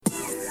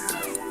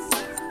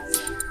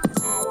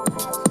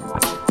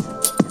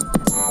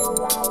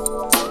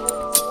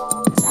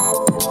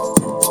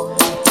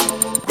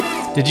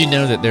Did you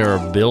know that there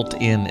are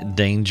built-in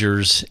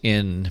dangers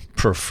in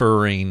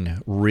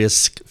preferring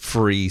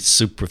risk-free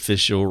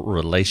superficial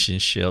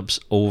relationships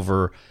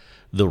over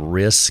the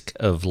risk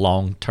of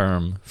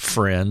long-term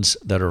friends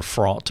that are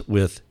fraught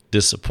with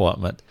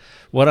disappointment?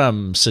 What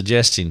I'm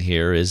suggesting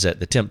here is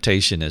that the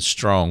temptation is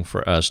strong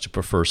for us to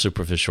prefer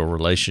superficial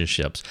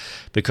relationships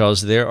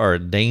because there are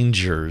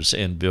dangers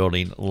in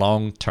building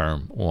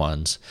long-term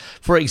ones.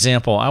 For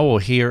example, I will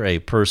hear a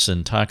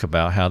person talk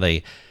about how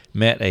they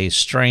met a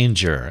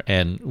stranger,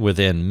 and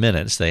within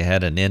minutes they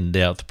had an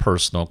in-depth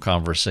personal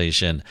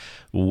conversation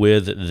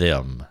with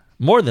them.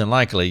 More than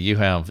likely, you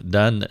have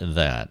done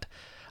that.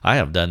 I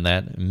have done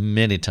that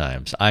many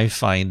times. I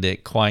find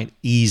it quite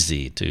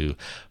easy to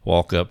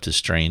walk up to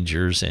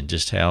strangers and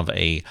just have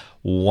a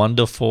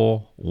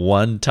wonderful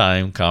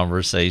one-time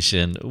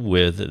conversation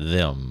with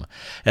them.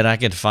 And I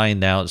can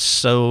find out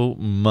so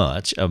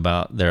much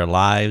about their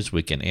lives.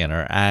 We can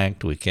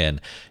interact, we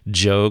can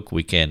joke,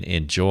 we can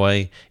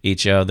enjoy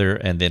each other,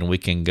 and then we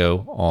can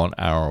go on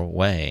our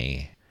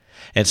way.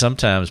 And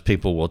sometimes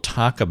people will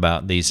talk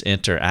about these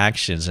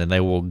interactions and they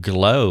will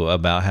glow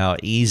about how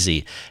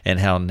easy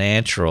and how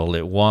natural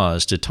it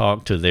was to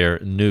talk to their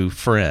new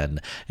friend.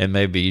 And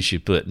maybe you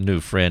should put new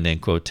friend in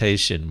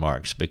quotation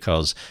marks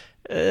because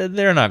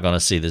they're not going to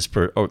see this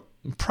or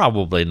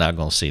probably not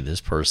going to see this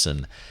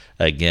person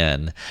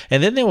again.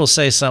 And then they will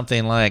say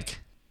something like,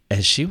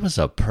 "As she was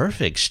a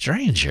perfect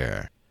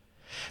stranger."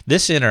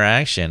 This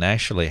interaction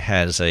actually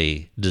has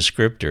a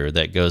descriptor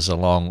that goes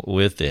along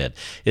with it.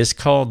 It's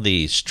called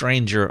the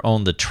stranger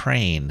on the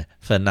train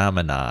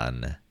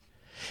phenomenon.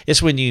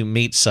 It's when you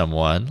meet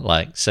someone,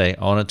 like, say,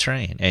 on a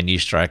train, and you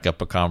strike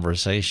up a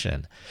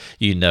conversation.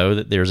 You know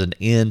that there's an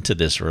end to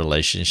this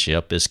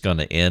relationship. It's going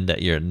to end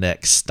at your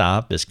next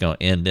stop. It's going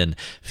to end in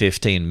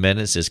 15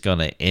 minutes. It's going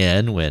to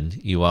end when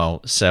you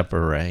all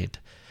separate.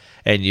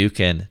 And you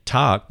can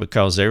talk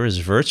because there is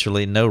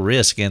virtually no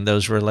risk in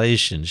those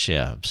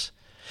relationships.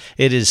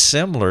 It is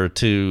similar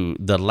to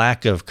the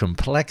lack of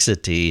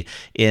complexity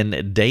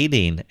in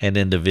dating an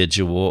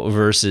individual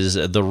versus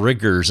the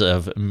rigors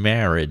of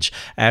marriage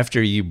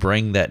after you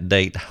bring that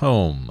date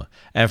home,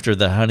 after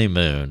the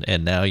honeymoon,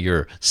 and now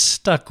you're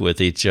stuck with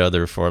each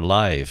other for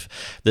life.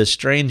 The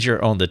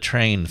stranger on the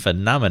train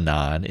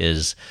phenomenon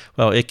is,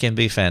 well, it can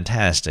be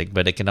fantastic,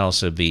 but it can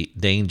also be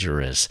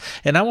dangerous.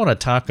 And I want to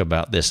talk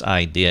about this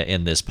idea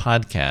in this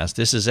podcast.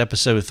 This is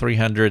episode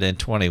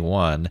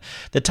 321.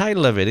 The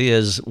title of it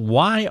is,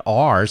 Why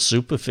Are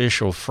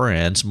Superficial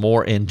Friends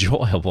More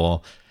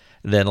Enjoyable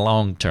Than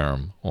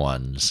Long-Term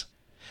Ones?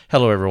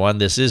 Hello, everyone.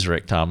 This is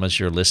Rick Thomas.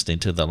 You're listening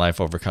to the Life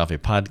Over Coffee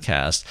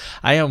podcast.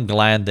 I am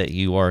glad that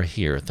you are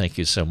here. Thank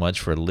you so much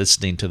for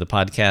listening to the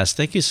podcast.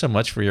 Thank you so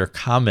much for your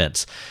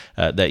comments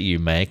that you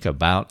make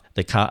about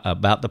the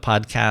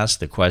podcast,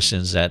 the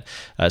questions that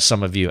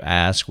some of you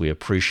ask. We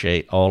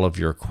appreciate all of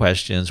your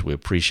questions. We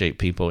appreciate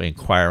people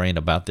inquiring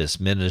about this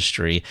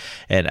ministry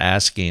and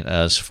asking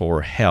us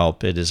for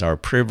help. It is our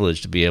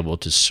privilege to be able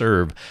to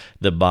serve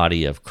the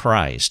body of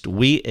Christ.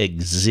 We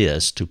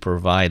exist to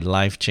provide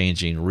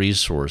life-changing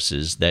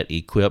resources that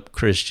equip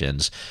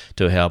Christians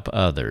to help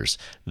others.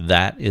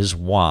 That is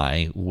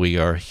why we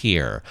are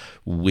here.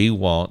 We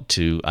want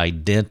to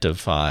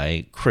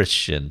identify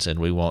Christians and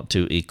we want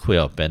to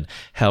equip and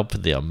help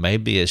them.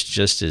 Maybe it's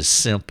just as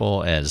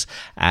simple as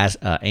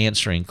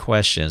answering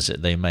questions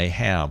that they may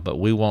have, but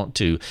we want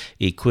to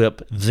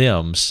equip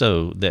them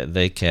so that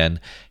they can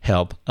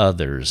help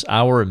others.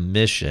 Our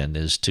mission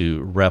is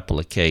to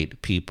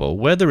replicate people,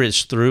 whether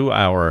it's through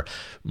our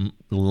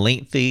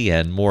lengthy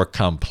and more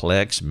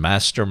complex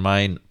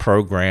mastermind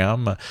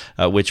program,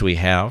 which we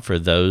have for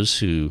those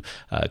who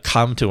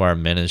come to our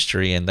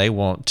ministry and they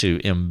want to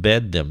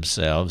embed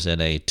themselves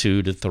in a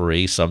 2 to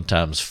 3,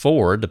 sometimes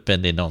 4,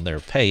 depending on their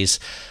pace,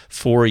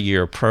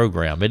 4-year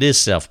program. It is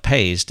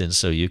self-paced, and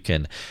so you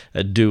can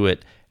do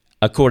it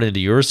according to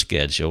your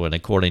schedule and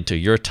according to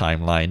your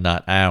timeline,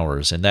 not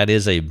ours. And that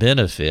is a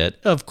benefit,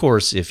 of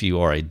course, if you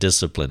are a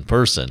disciplined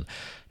person.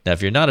 Now,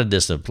 if you're not a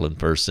disciplined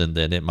person,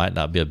 then it might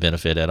not be a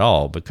benefit at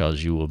all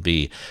because you will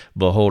be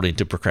beholden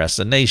to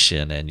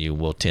procrastination and you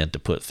will tend to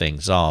put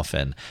things off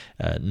and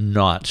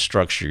not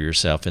structure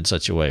yourself in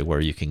such a way where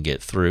you can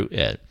get through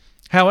it.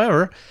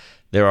 However,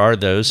 there are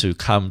those who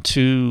come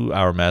to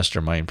our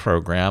mastermind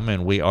program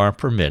and we are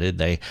permitted.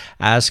 They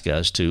ask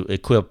us to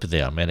equip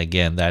them. And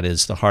again, that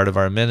is the heart of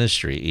our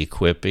ministry,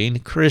 equipping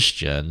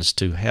Christians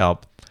to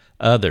help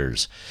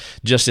others.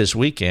 Just this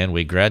weekend,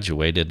 we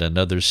graduated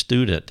another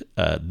student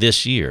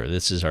this year.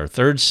 This is our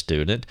third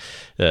student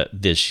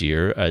this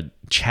year,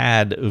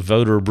 Chad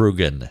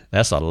Voderbruggen.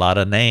 That's a lot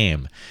of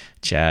name.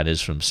 Chad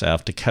is from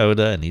South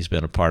Dakota, and he's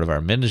been a part of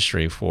our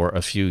ministry for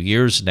a few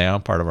years now,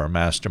 part of our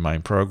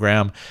mastermind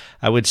program.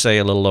 I would say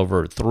a little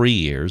over 3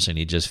 years, and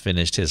he just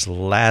finished his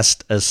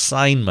last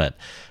assignment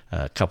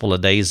a couple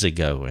of days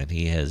ago, and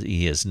he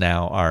is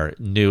now our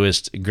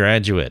newest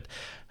graduate.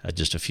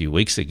 Just a few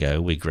weeks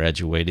ago, we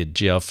graduated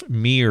Jeff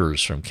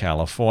Mears from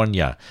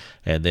California.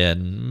 And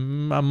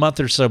then a month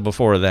or so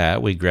before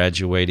that, we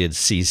graduated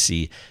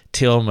Cece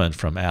Tillman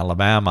from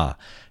Alabama.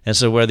 And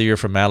so whether you're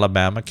from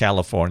Alabama,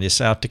 California,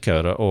 South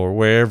Dakota, or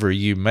wherever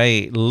you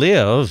may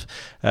live,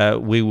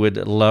 we would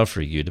love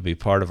for you to be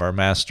part of our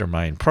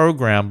mastermind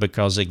program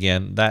because,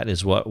 again, that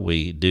is what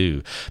we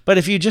do. But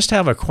if you just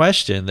have a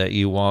question that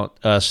you want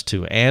us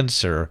to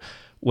answer,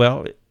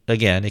 well,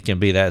 again, it can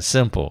be that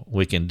simple.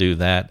 We can do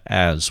that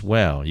as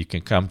well. You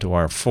can come to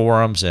our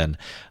forums and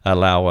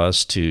allow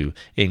us to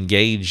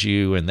engage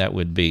you, and that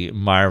would be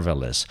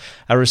marvelous.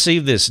 I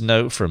received this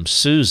note from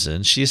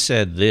Susan. She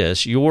said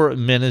this: your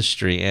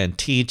ministry and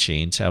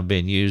teachings have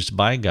been used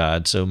by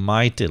God so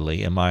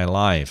mightily in my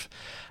life.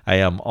 I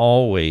am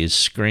always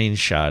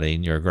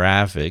screenshotting your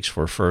graphics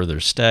for further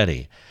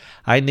study.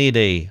 I need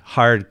a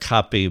hard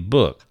copy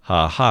book.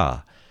 Ha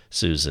ha,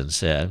 Susan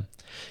said.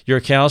 Your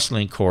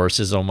counseling course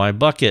is on my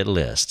bucket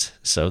list,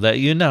 so that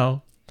you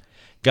know.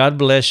 God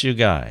bless you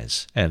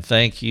guys, and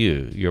thank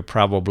you. You're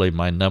probably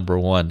my number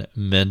one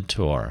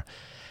mentor.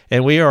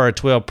 And we are a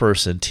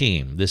 12-person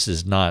team. This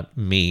is not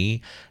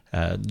me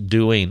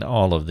doing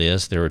all of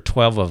this. There are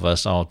 12 of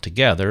us all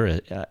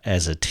together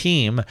as a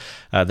team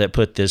that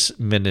put this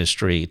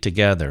ministry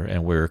together,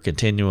 and we're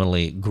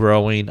continually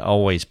growing,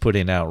 always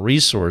putting out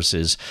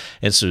resources.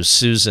 And so,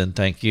 Susan,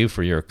 thank you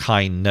for your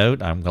kind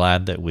note. I'm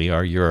glad that we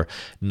are your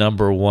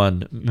number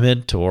one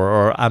mentor,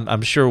 or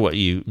I'm sure what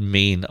you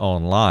mean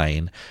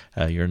online.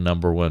 Your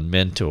number one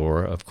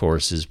mentor, of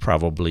course, is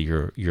probably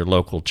your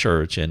local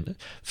church and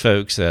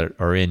folks that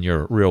are in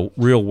your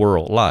real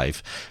world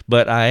life.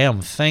 But I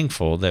am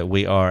thankful that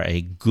we are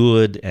a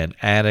good and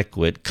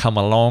adequate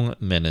come-along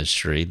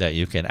ministry that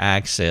you can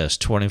access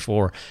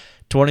 24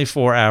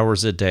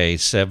 hours a day,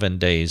 7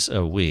 days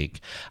a week.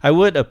 I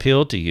would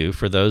appeal to you,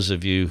 for those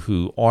of you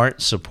who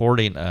aren't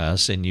supporting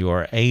us and you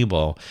are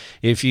able,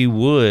 if you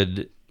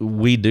would,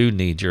 we do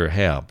need your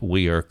help.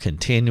 We are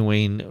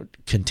continuing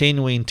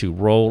to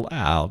roll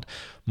out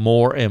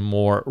more and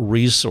more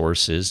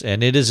resources,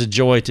 and it is a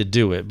joy to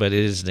do it, but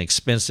it is an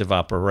expensive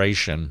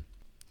operation.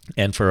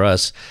 And for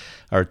us,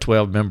 our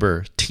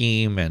 12-member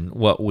team and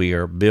what we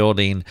are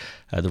building,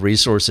 the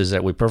resources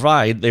that we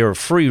provide, they are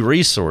free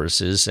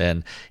resources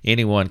and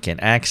anyone can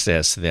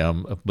access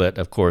them. But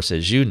of course,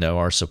 as you know,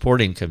 our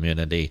supporting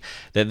community,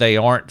 that they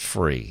aren't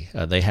free.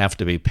 They have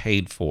to be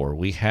paid for.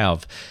 We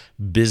have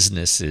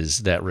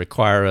businesses that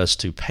require us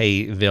to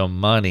pay them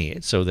money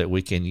so that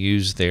we can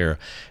use their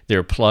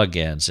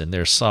plugins and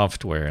their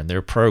software and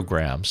their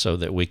programs so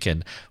that we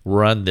can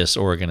run this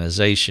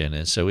organization.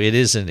 And so it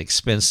is an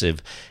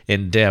expensive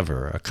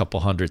endeavor. A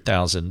couple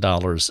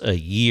 $100,000 a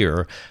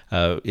year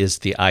is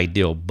the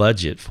ideal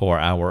budget for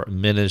our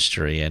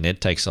ministry, and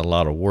it takes a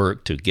lot of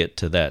work to get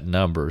to that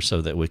number so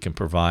that we can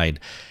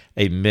provide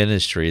a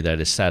ministry that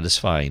is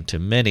satisfying to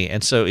many.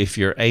 And so if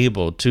you're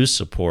able to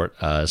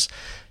support us,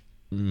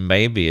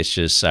 maybe it's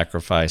just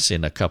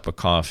sacrificing a cup of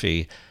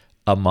coffee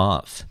a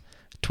month,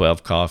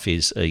 12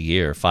 coffees a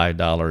year,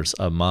 $5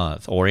 a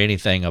month, or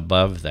anything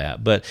above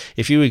that. But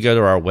if you would go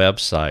to our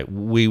website,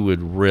 we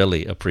would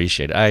really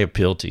appreciate it. I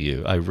appeal to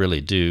you. I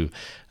really do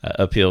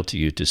appeal to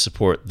you to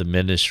support the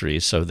ministry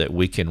so that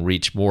we can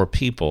reach more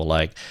people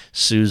like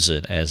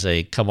Susan as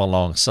a come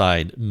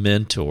alongside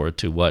mentor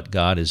to what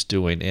God is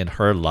doing in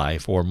her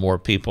life, or more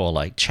people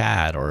like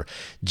Chad or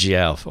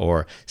Jeff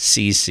or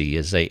Cece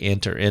as they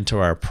enter into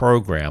our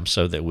program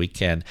so that we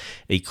can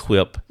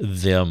equip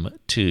them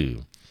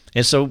too.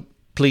 And so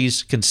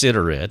please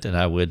consider it, and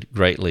I would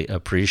greatly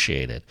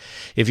appreciate it.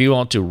 If you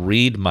want to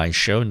read my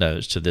show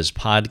notes to this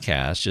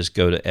podcast, just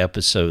go to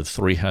episode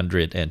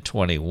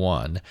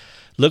 321.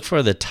 Look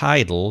for the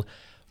title,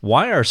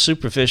 Why Are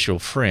Superficial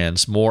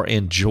Friends More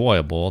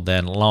Enjoyable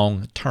Than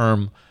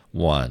Long-Term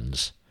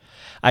Ones?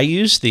 I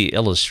use the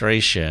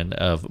illustration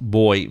of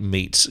boy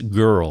meets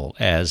girl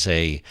as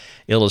a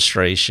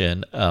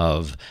illustration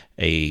of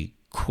a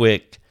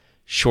quick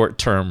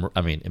short-term,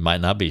 it might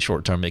not be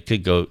short-term, it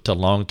could go to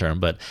long-term,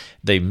 but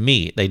they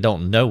meet, they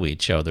don't know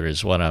each other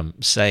is what I'm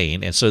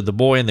saying. And so the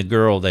boy and the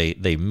girl, they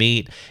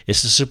meet.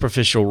 It's a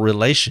superficial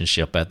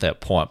relationship at that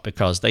point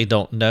because they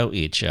don't know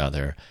each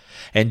other.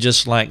 And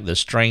just like the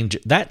stranger,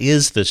 that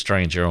is the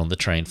stranger on the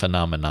train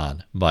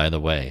phenomenon, by the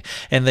way.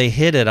 And they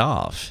hit it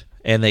off,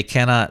 and they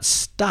cannot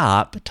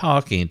stop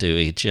talking to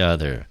each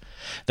other.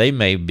 They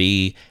may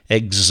be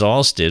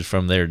exhausted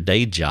from their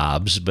day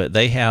jobs, but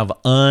they have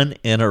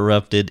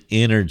uninterrupted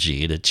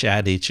energy to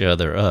chat each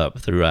other up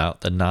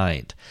throughout the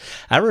night.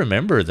 I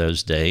remember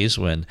those days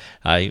when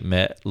I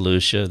met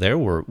Lucia.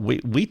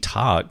 We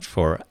talked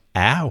for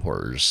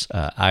hours,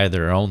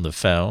 either on the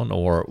phone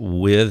or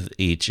with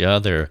each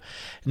other.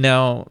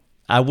 Now,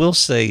 I will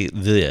say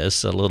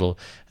this, a little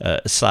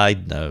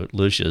side note.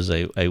 Lucia's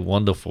a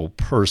wonderful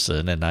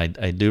person, and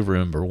I do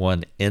remember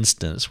one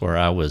instance where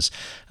I was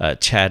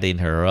chatting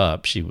her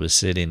up. She was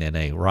sitting in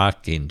a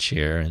rocking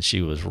chair, and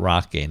she was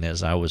rocking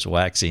as I was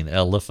waxing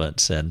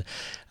elephants, and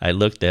I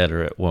looked at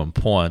her at one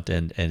point,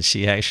 and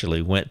she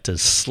actually went to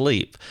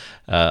sleep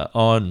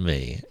on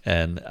me.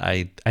 And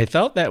I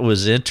thought that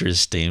was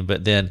interesting,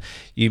 but then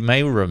you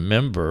may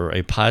remember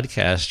a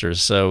podcast or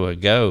so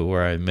ago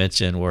where I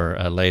mentioned where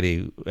a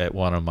lady at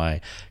one of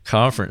my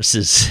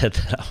conferences said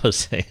that I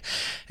was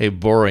a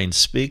boring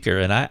speaker,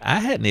 and I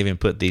hadn't even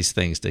put these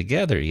things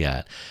together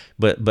yet.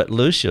 But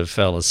Lucia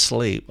fell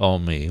asleep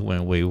on me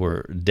when we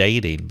were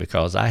dating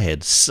because I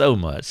had so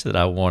much that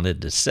I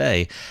wanted to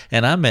say.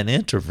 And I'm an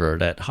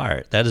introvert at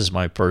heart. That is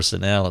my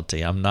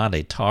personality. I'm not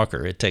a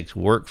talker. It takes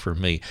work for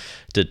me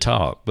to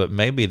talk. But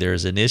maybe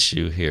there's an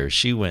issue here.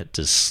 She went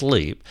to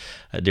sleep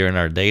during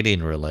our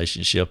dating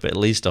relationship, at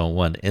least on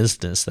one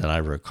instance that I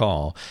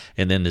recall.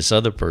 And then this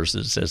other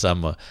person says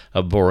I'm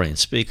a boring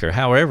speaker.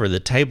 However, the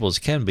tables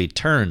can be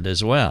turned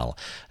as well.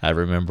 I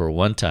remember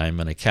one time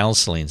in a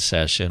counseling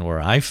session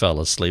where I fell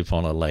asleep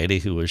on a lady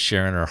who was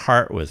sharing her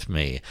heart with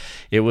me.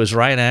 It was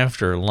right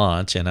after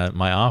lunch, and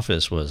my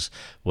office was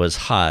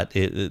hot.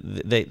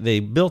 They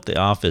built the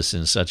office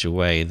in such a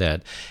way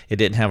that it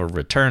didn't have a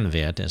return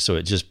vent, and so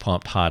it just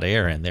pumped hot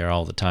air in there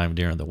all the time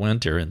during the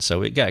winter, and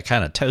so it got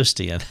kind of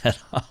toasty in that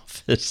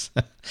office.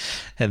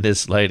 And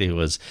this lady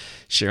was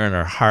sharing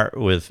her heart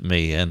with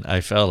me, and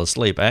I fell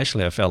asleep.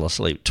 Actually, I fell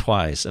asleep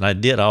twice, and I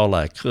did all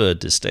I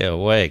could to stay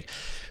awake.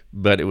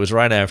 But it was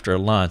right after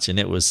lunch, and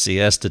it was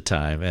siesta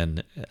time,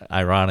 and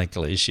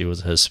ironically, she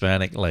was a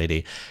Hispanic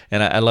lady,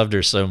 and I loved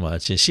her so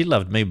much, and she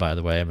loved me, by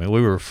the way. I mean,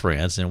 we were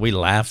friends, and we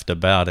laughed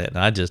about it, and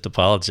I just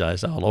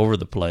apologized all over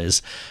the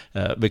place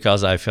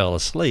because I fell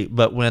asleep.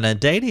 But when a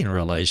dating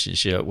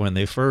relationship, when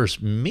they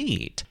first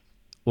meet,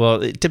 well,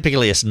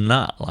 typically it's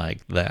not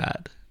like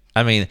that.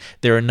 I mean,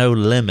 there are no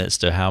limits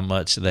to how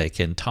much they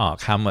can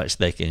talk, how much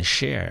they can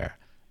share,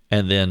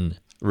 and then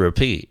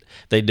repeat.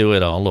 They do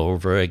it all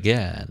over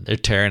again. They're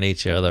tearing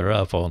each other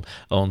up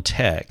on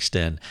text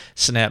and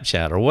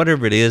Snapchat or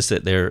whatever it is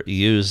that they're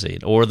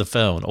using, or the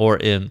phone, or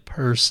in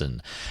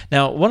person.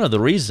 Now, one of the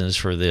reasons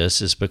for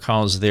this is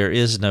because there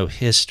is no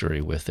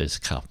history with this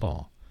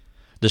couple,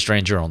 the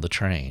stranger on the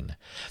train.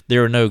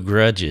 There are no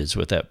grudges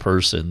with that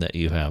person that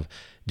you have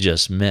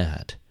just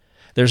met.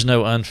 There's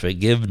no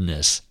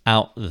unforgiveness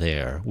out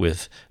there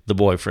with the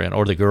boyfriend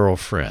or the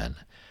girlfriend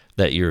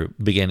that you're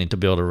beginning to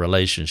build a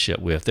relationship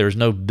with. There's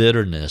no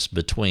bitterness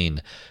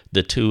between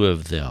the two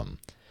of them.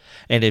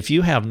 And if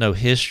you have no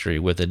history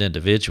with an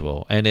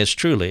individual, and it's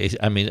truly,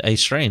 a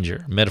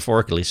stranger,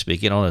 metaphorically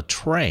speaking, on a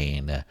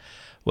train,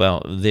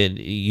 well, then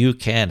you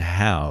can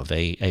have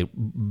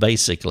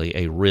basically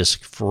a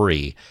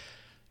risk-free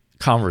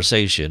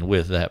conversation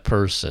with that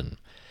person.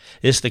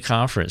 It's the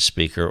conference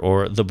speaker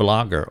or the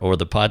blogger or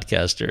the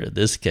podcaster, in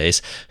this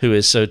case, who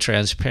is so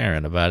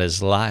transparent about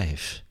his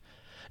life,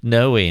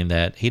 knowing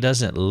that he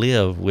doesn't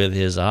live with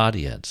his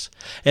audience.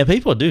 And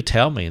people do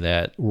tell me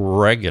that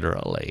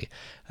regularly,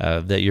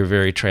 that you're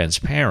very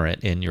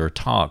transparent in your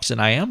talks.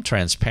 And I am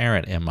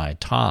transparent in my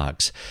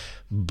talks,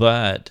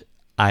 but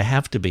I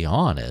have to be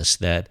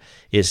honest that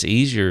it's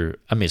easier.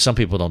 Some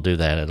people don't do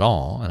that at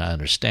all, and I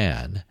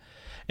understand.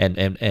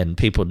 And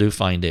people do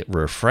find it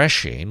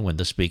refreshing when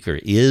the speaker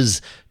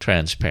is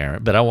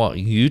transparent. But I want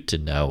you to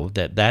know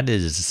that that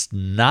is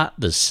not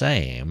the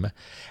same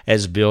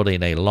as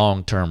building a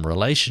long-term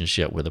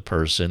relationship with a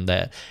person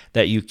that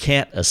you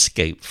can't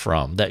escape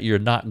from, that you're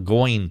not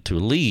going to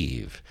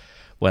leave.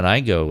 When I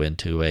go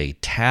into a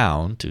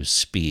town to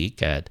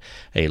speak at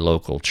a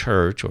local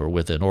church or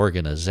with an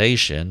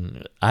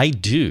organization, I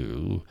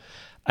do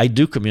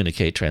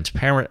communicate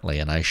transparently,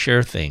 and I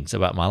share things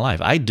about my life.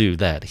 I do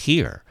that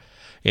here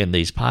in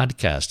these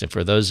podcasts. And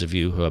for those of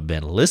you who have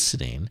been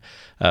listening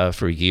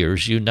for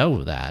years, you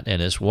know that.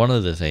 And it's one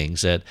of the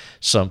things that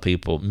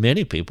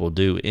many people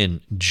do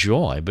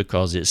enjoy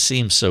because it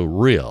seems so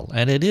real,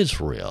 and it is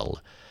real.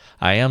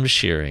 I am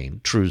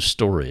sharing true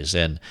stories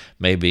and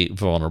maybe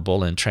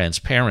vulnerable and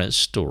transparent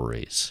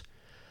stories.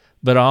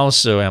 But I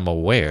also am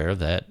aware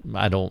that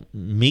I don't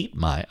meet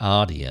my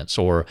audience,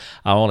 or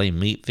I only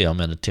meet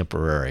them in a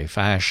temporary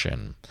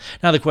fashion.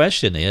 Now the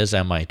question is,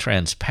 am I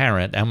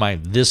transparent? Am I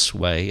this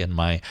way in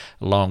my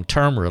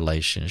long-term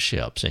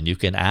relationships? And you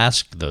can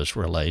ask those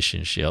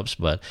relationships,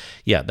 but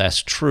yeah,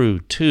 that's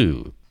true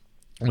too.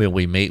 When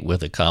we meet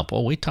with a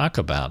couple, we talk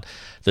about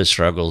the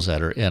struggles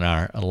that are in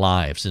our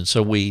lives. And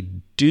so we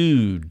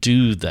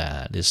do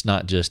that. It's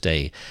not just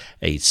a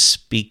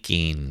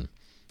speaking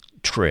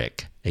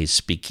trick, a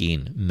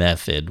speaking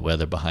method,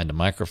 whether behind a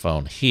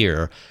microphone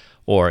here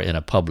or in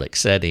a public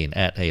setting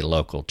at a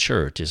local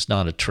church. It's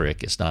not a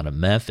trick. It's not a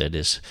method.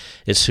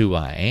 It's who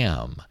I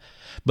am.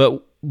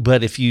 But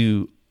if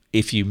you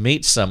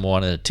meet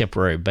someone on a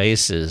temporary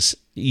basis,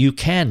 you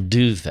can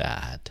do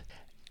that.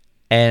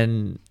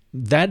 And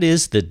that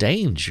is the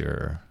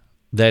danger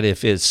that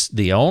if it's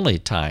the only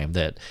time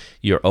that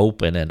you're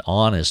open and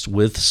honest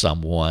with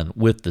someone,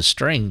 with the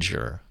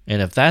stranger,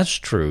 and if that's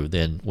true,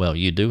 then, well,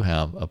 you do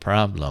have a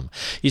problem.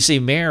 You see,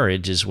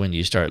 marriage is when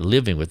you start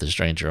living with the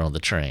stranger on the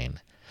train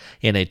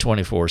in a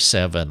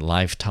 24/7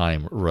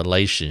 lifetime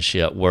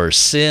relationship where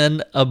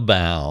sin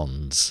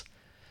abounds.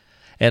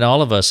 And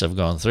all of us have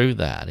gone through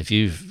that. If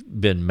you've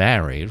been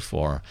married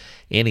for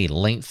any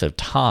length of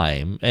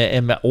time,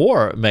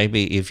 or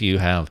maybe if you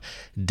have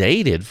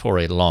dated for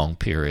a long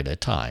period of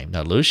time.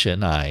 Now, Lucia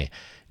and I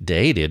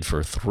dated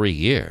for 3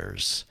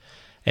 years.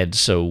 And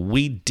so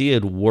we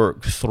did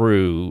work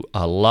through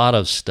a lot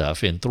of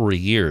stuff in 3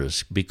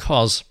 years,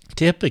 because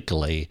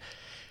typically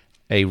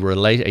a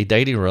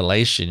dating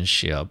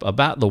relationship,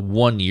 about the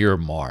 1 year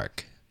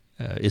mark,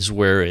 is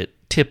where it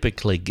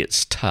typically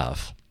gets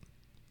tough.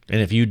 And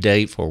if you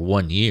date for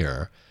 1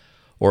 year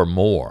or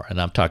more,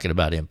 and I'm talking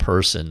about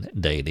in-person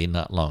dating,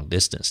 not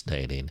long-distance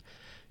dating,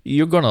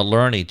 you're going to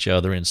learn each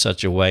other in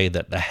such a way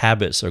that the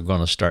habits are going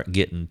to start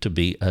getting to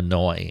be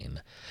annoying.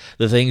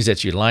 The things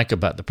that you like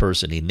about the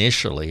person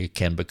initially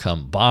can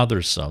become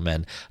bothersome,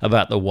 and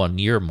about the 1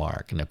 year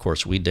mark. And of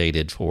course, we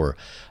dated for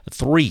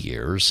 3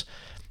 years.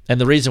 And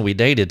the reason we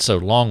dated so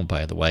long,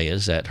 by the way,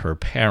 is that her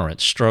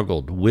parents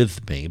struggled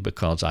with me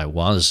because I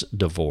was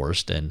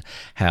divorced and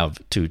have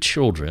 2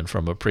 children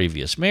from a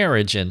previous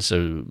marriage. And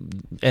so,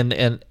 and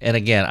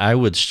again, I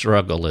would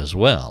struggle as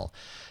well.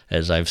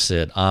 As I've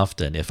said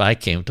often, if I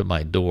came to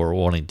my door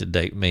wanting to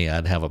date me,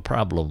 I'd have a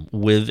problem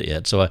with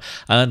it. So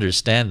I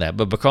understand that.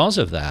 But because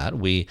of that,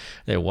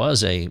 there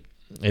was a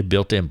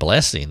built-in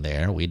blessing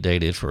there. We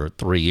dated for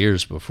 3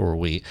 years before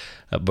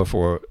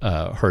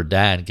her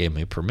dad gave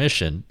me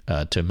permission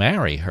to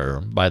marry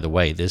her. By the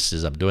way,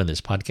 I'm doing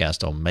this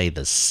podcast on May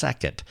the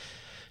 2nd,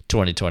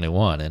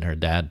 2021, and her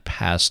dad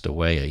passed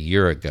away a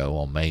year ago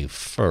on May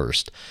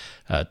 1st,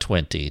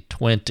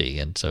 2020,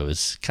 and so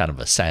it's kind of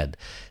a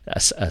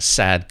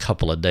sad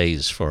couple of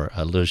days for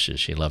Lucia.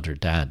 She loved her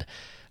dad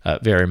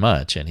very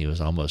much, and he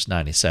was almost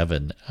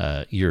 97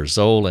 years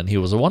old, and he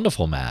was a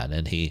wonderful man.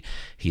 And he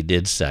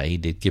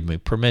did give me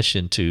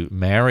permission to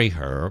marry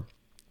her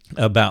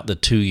about the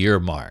 2 year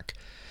mark,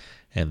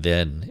 and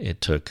then it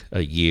took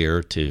a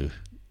year to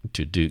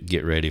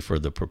get ready for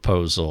the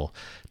proposal,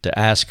 to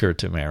ask her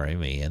to marry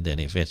me, and then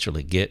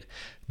eventually get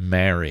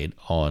married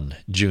on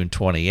June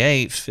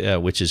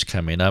 28th, which is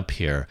coming up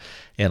here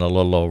in a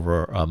little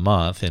over a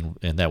month, and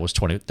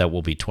that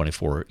will be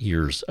 24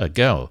 years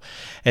ago.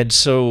 And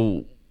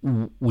so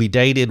we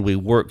dated, we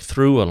worked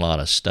through a lot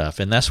of stuff,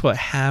 and that's what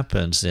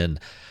happens in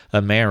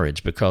a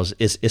marriage, because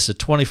it's a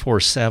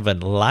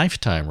 24/7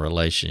 lifetime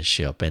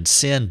relationship, and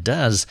sin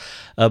does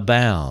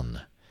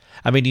abound.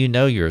 I mean, you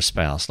know your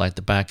spouse like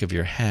the back of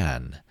your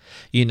hand.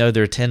 You know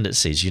their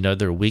tendencies, you know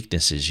their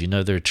weaknesses, you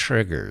know their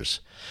triggers.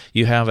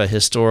 You have a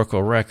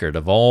historical record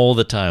of all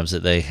the times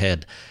that they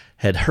had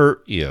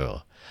hurt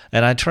you.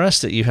 And I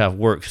trust that you have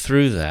worked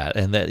through that,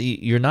 and that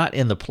you're not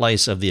in the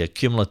place of the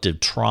accumulative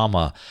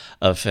trauma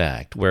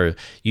effect, where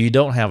you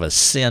don't have a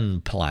sin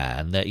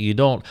plan, that you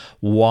don't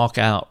walk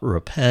out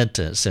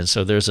repentance. And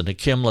so there's an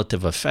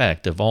accumulative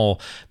effect of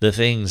all the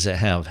things that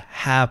have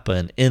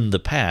happened in the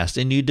past.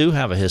 And you do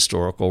have a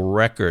historical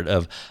record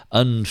of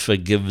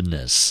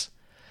unforgiveness.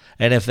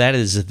 And if that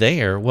is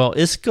there, well,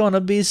 it's going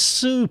to be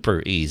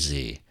super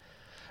easy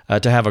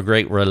to have a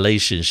great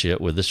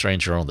relationship with the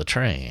stranger on the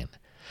train.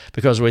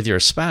 Because with your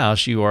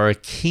spouse, you are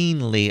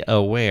keenly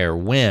aware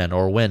when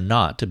or when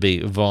not to be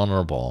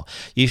vulnerable.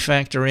 You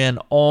factor in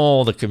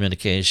all the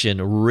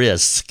communication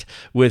risk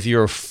with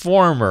your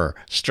former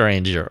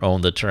stranger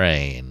on the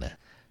train.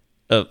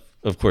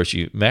 Of course,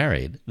 you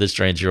married the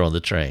stranger on the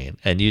train,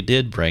 and you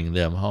did bring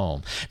them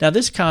home. Now,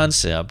 this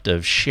concept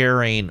of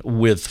sharing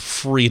with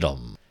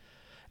freedom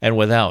and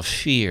without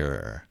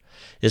fear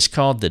is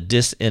called the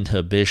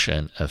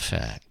disinhibition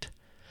effect.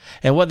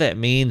 And what that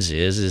means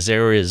is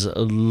there is a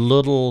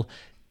little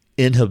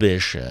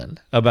inhibition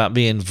about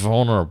being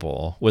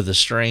vulnerable with a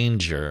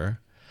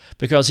stranger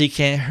because he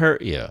can't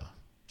hurt you,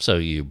 so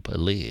you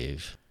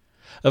believe.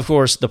 Of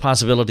course, the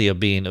possibility of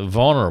being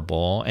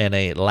vulnerable and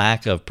a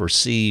lack of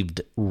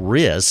perceived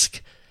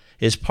risk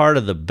is part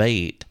of the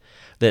bait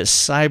that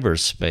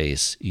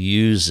cyberspace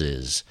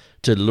uses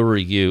to lure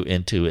you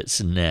into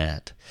its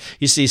net.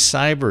 You see,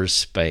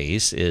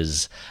 cyberspace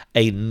is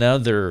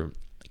another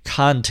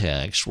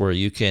context where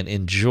you can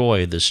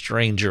enjoy the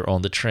stranger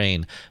on the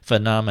train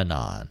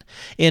phenomenon.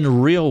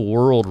 In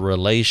real-world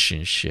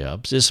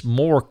relationships, it's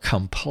more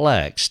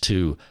complex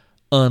to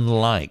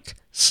unlike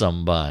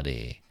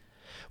somebody.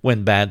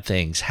 When bad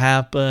things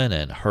happen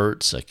and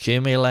hurts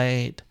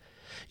accumulate,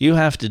 you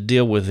have to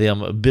deal with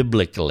them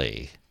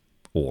biblically,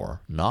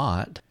 or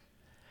not.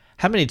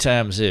 How many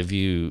times have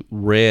you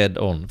read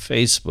on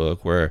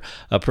Facebook where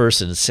a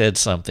person said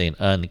something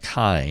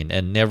unkind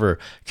and never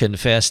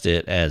confessed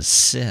it as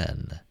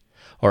sin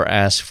or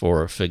asked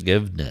for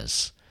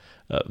forgiveness?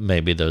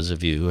 Maybe those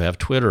of you who have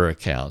Twitter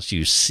accounts,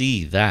 you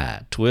see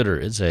that. Twitter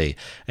is a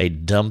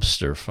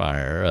dumpster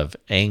fire of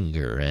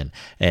anger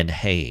and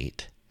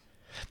hate.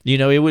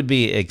 It would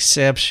be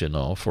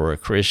exceptional for a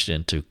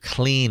Christian to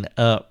clean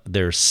up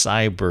their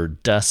cyber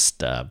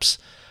dust-ups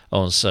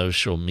on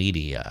social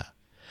media.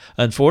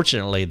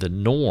 Unfortunately, the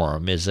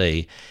norm is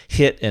a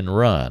hit and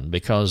run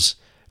because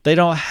they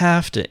don't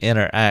have to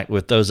interact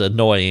with those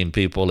annoying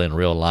people in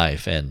real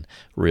life and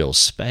real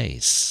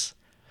space.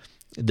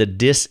 The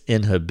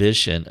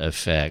disinhibition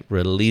effect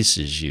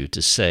releases you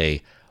to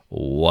say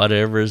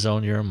whatever's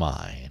on your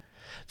mind,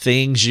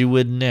 things you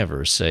would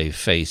never say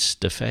face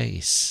to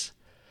face.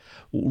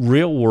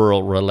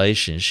 Real-world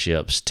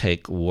relationships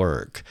take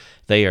work.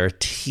 They are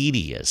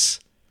tedious,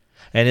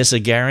 and it's a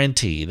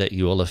guarantee that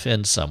you will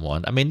offend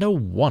someone. No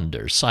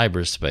wonder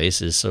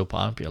cyberspace is so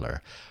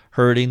popular.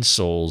 Hurting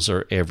souls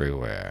are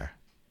everywhere,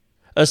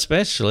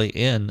 especially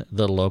in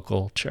the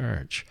local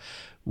church.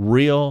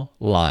 Real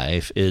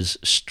life is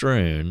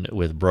strewn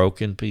with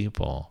broken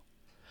people,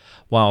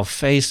 while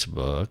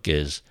Facebook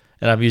is,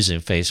 and I'm using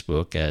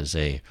Facebook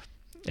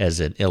as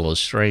an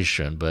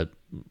illustration, but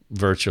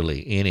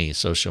virtually any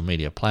social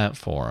media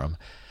platform.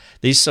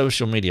 These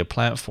social media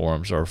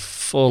platforms are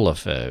full of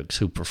folks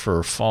who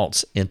prefer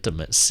false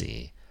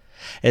intimacy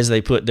as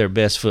they put their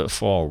best foot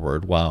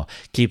forward while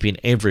keeping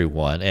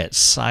everyone at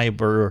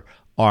cyber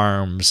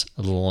arm's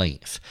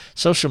length.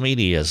 Social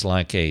media is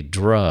like a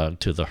drug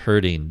to the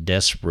hurting,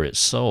 desperate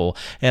soul,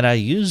 and I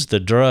use the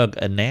drug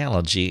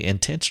analogy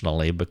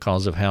intentionally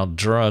because of how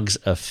drugs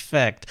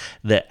affect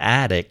the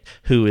addict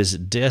who is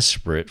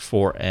desperate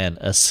for an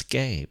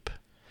escape.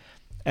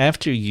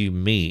 After you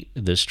meet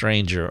the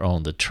stranger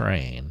on the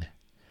train,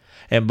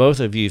 and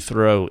both of you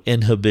throw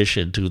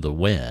inhibition to the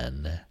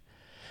wind,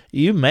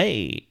 you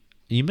may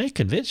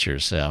convince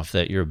yourself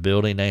that you're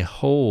building a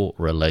whole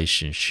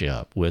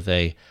relationship with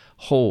a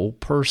whole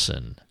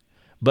person,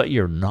 but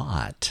you're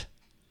not.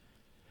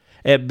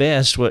 At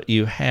best, what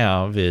you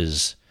have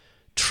is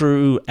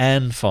true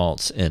and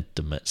false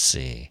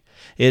intimacy.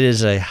 It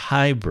is a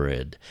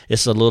hybrid.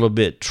 It's a little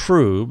bit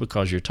true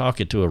because you're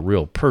talking to a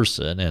real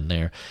person and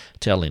they're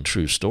telling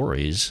true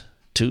stories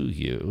to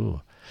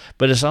you.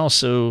 But it's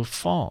also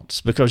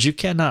false because you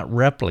cannot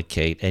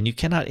replicate and you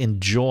cannot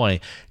enjoy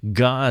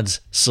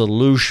God's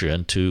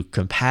solution to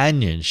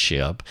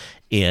companionship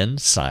in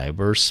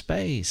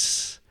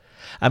cyberspace.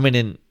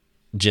 In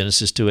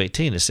Genesis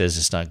 2:18, it says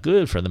it's not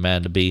good for the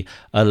man to be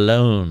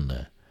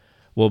alone.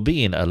 Well,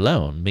 being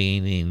alone,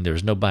 meaning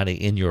there's nobody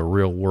in your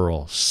real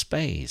world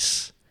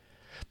space.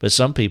 But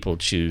some people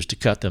choose to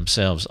cut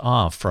themselves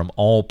off from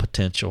all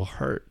potential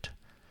hurt.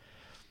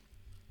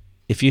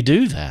 If you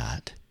do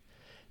that,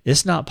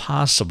 it's not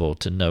possible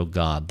to know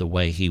God the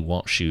way He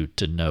wants you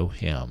to know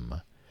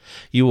Him.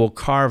 You will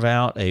carve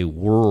out a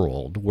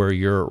world where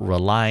you're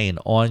relying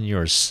on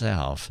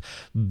yourself,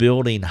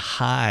 building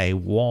high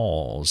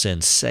walls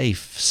and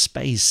safe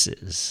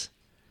spaces.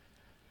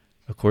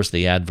 Of course,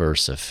 the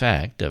adverse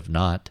effect of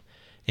not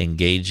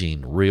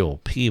engaging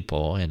real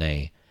people in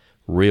a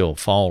real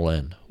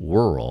fallen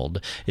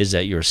world is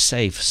that your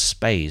safe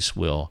space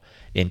will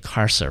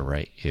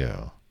incarcerate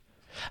you.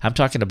 I'm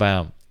talking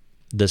about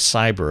the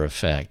cyber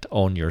effect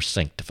on your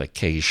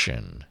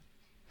sanctification.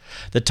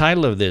 The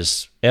title of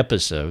this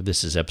episode,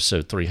 this is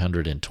episode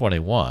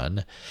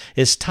 321,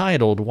 is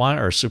titled, Why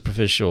Are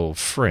Superficial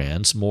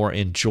Friends More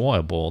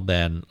Enjoyable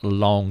Than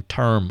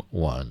Long-Term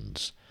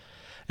Ones?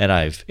 And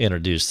I've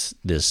introduced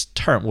this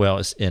term,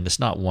 it's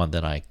not one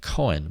that I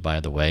coined, by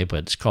the way, but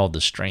it's called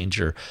the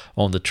stranger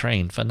on the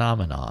train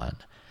phenomenon.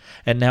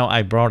 And now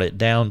I brought it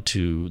down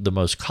to the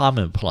most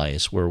common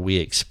place where we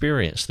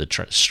experience the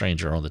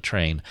stranger on the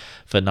train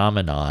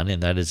phenomenon,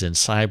 and that is in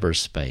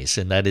cyberspace,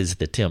 and that is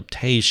the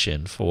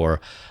temptation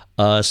for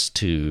us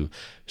to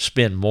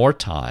spend more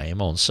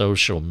time on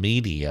social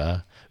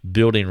media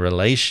building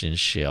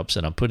relationships,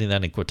 and I'm putting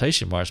that in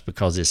quotation marks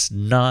because it's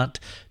not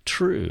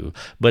true,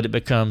 but it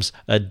becomes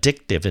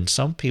addictive, and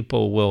some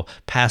people will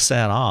pass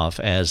that off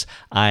as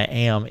I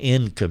am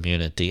in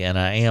community and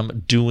I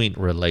am doing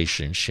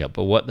relationship.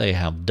 But what they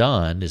have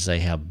done is they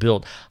have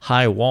built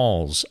high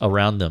walls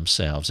around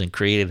themselves and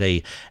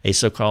created a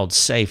so-called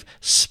safe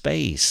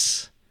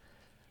space,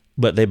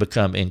 but they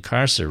become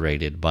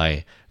incarcerated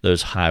by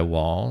those high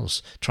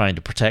walls, trying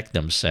to protect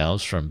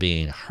themselves from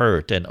being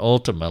hurt. And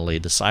ultimately,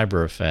 the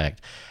cyber effect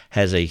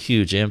has a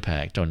huge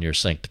impact on your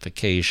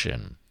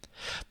sanctification.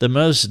 The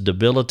most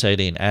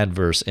debilitating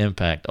adverse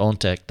impact on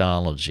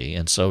technology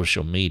and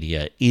social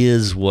media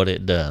is what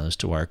it does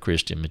to our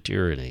Christian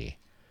maturity,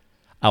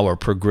 our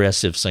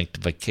progressive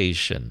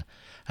sanctification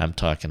I'm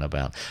talking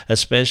about,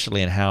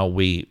 especially in how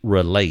we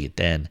relate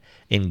and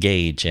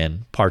engage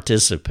and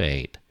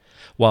participate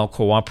while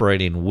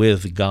cooperating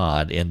with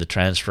God in the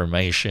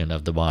transformation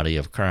of the body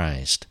of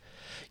Christ.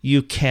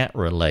 You can't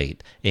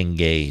relate,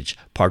 engage,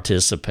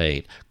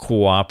 participate,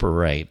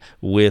 cooperate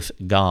with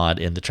God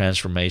in the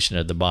transformation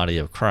of the body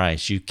of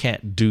Christ. You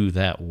can't do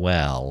that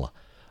well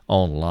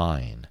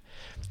online.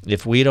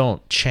 If we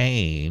don't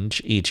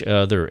change each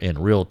other in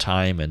real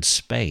time and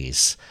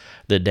space,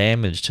 the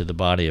damage to the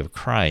body of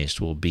Christ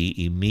will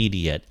be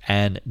immediate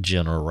and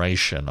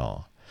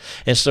generational.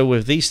 And so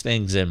with these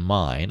things in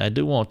mind, I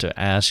do want to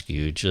ask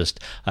you just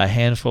a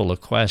handful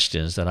of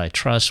questions that I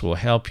trust will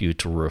help you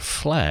to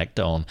reflect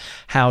on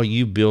how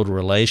you build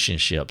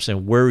relationships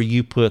and where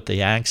you put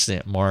the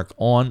accent mark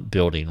on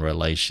building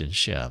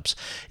relationships.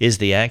 Is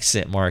the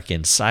accent mark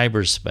in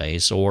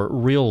cyberspace or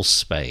real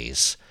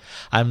space?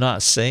 I'm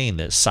not saying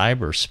that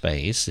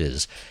cyberspace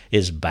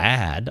is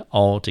bad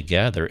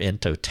altogether in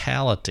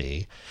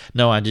totality.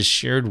 No, I just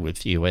shared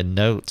with you a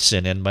note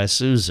sent in by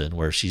Susan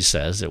where she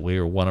says that we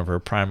are one of her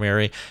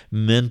primary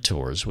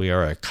mentors. We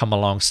are a come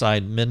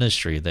alongside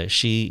ministry that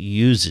she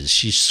uses.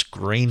 She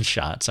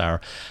screenshots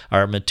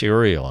our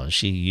material and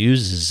she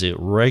uses it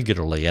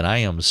regularly, and I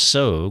am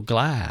so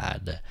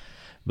glad.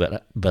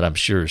 But I'm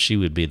sure she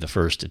would be the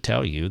first to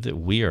tell you that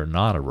we are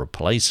not a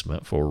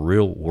replacement for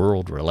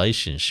real-world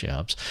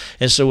relationships.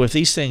 And so with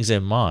these things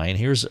in mind,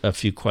 here's a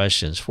few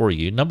questions for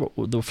you.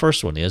 The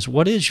first one is,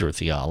 what is your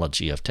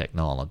theology of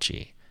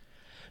technology?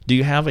 Do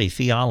you have a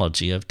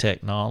theology of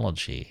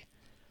technology?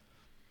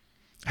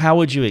 How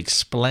would you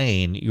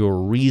explain your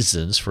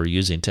reasons for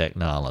using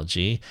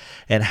technology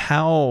and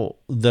how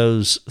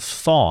those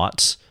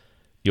thoughts,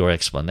 your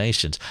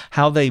explanations,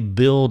 how they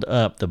build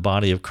up the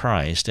body of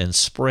Christ and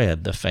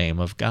spread the fame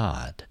of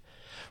God?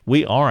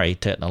 We are a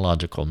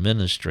technological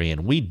ministry,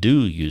 and we do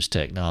use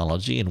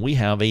technology, and we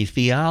have a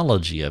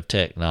theology of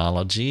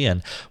technology,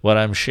 and what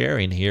I'm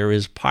sharing here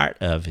is part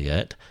of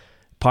it.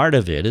 Part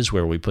of it is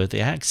where we put the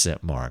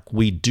accent mark.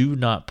 We do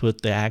not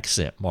put the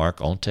accent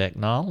mark on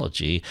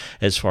technology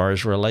as far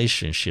as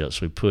relationships.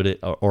 We put it,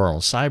 or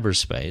on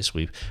cyberspace,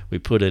 we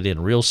put it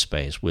in real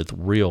space with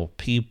real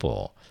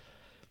people.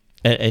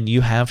 And you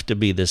have to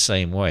be the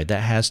same way.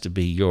 That has to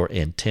be your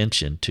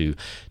intention to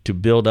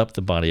build up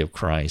the body of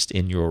Christ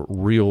in your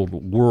real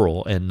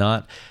world and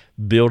not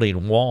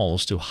building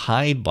walls to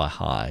hide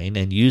behind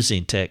and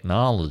using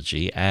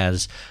technology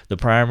as the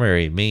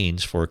primary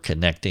means for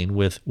connecting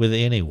with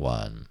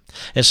anyone.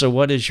 And so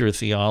what is your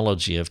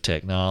theology of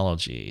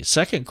technology?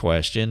 Second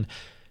question,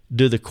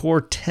 do the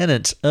core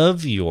tenets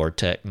of your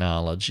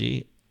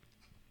technology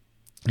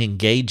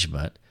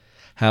engagement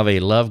have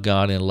a love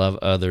God and love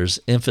others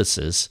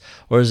emphasis,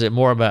 or is it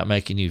more about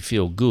making you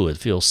feel good,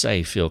 feel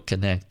safe, feel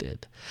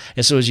connected?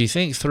 And so as you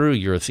think through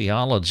your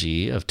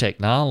theology of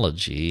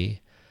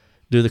technology,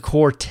 do the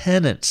core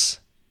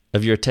tenets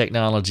of your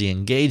technology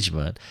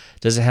engagement,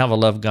 does it have a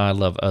love God,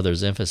 love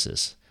others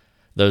emphasis?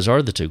 Those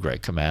are the two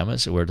great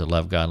commandments. We're to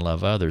love God and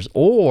love others.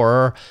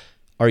 Or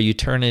are you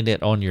turning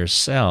it on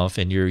yourself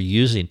and you're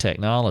using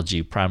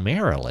technology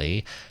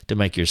primarily to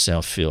make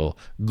yourself feel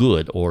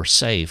good or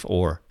safe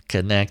or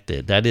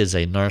connected? That is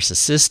a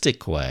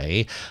narcissistic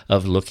way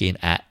of looking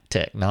at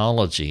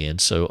technology. And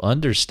so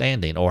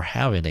understanding or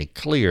having a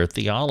clear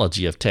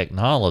theology of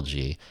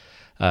technology,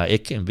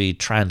 it can be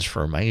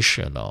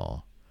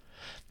transformational.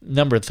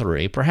 Number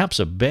 3, perhaps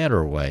a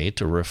better way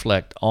to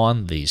reflect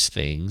on these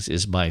things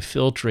is by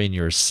filtering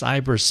your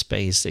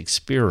cyberspace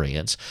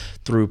experience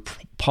through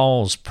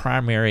Paul's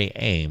primary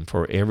aim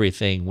for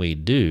everything we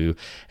do,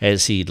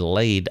 as he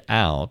laid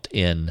out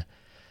in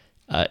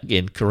 1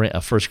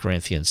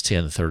 Corinthians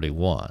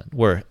 10:31,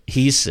 where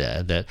he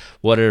said that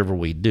whatever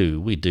we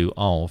do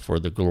all for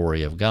the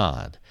glory of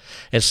God.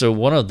 And so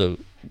one of the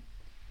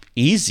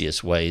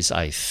easiest ways,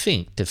 I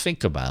think, to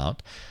think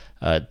about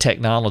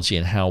technology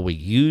and how we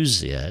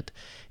use it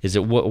is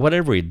that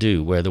whatever we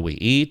do, whether we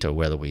eat or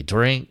whether we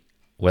drink,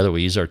 whether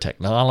we use our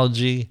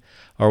technology,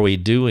 are we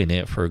doing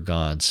it for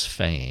God's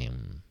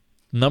fame?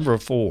 Number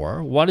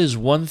 4, what is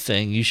one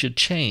thing you should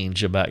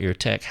change about your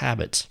tech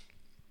habits?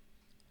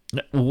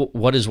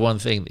 What is one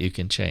thing that you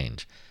can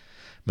change?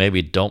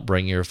 Maybe don't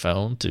bring your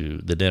phone to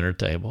the dinner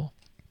table.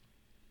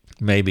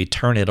 Maybe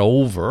turn it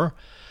over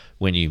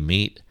when you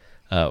meet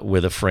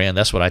with a friend.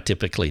 That's what I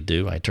typically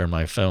do. I turn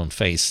my phone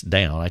face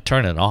down. I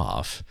turn it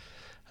off,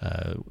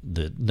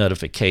 the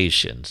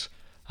notifications.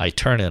 I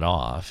turn it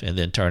off and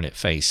then turn it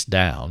face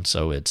down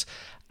so it's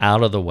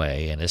out of the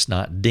way and it's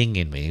not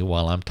dinging me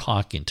while I'm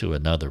talking to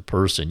another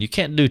person. You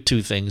can't do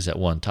two things at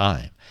one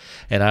time.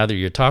 And either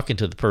you're talking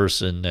to the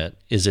person that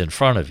is in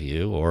front of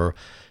you or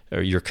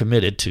you're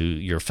committed to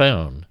your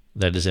phone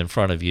that is in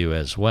front of you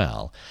as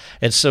well.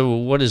 And so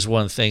what is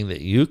one thing that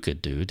you could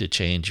do to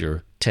change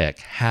your tech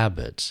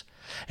habits?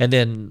 And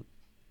then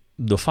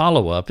the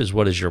follow-up is,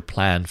 what is your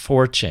plan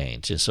for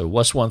change? And so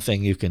what's one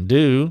thing you can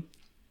do?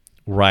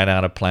 Write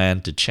out a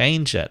plan to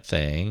change that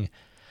thing.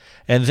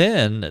 And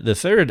then the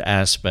third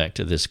aspect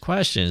of this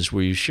question is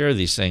where you share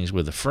these things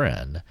with a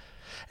friend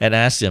and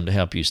ask them to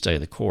help you stay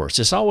the course.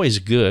 It's always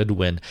good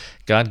when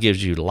God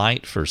gives you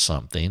light for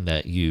something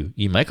that you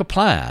make a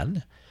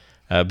plan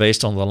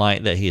based on the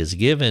light that he has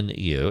given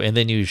you, and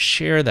then you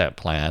share that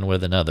plan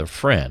with another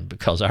friend,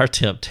 because our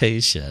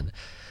temptation,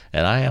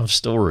 and I have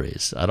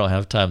stories I don't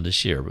have time to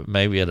share, but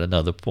maybe at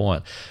another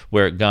point,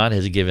 where God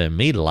has given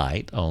me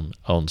light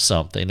on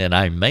something, and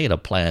I made a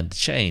plan to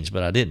change,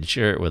 but I didn't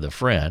share it with a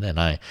friend, and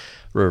I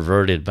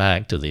reverted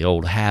back to the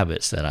old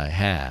habits that I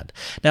had.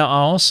 Now,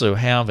 I also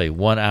have a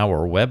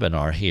 1-hour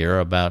webinar here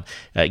about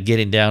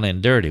getting down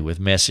and dirty with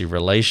messy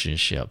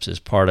relationships as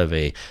part of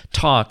a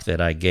talk that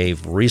I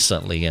gave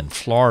recently in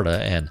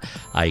Florida, and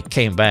I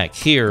came back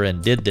here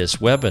and did this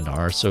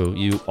webinar. So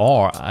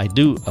I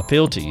do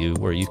appeal to you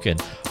where you can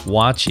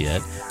watch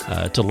it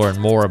to learn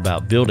more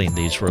about building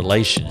these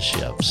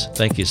relationships.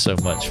 Thank you so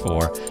much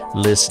for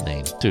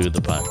listening to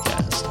the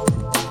podcast.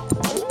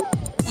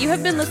 You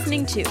have been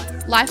listening to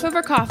Life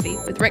Over Coffee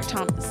with Rick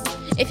Thomas.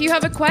 If you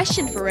have a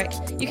question for Rick,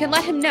 you can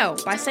let him know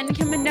by sending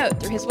him a note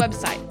through his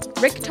website,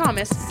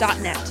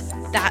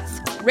 rickthomas.net. That's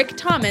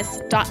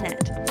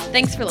rickthomas.net.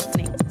 Thanks for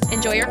listening.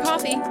 Enjoy your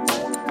coffee.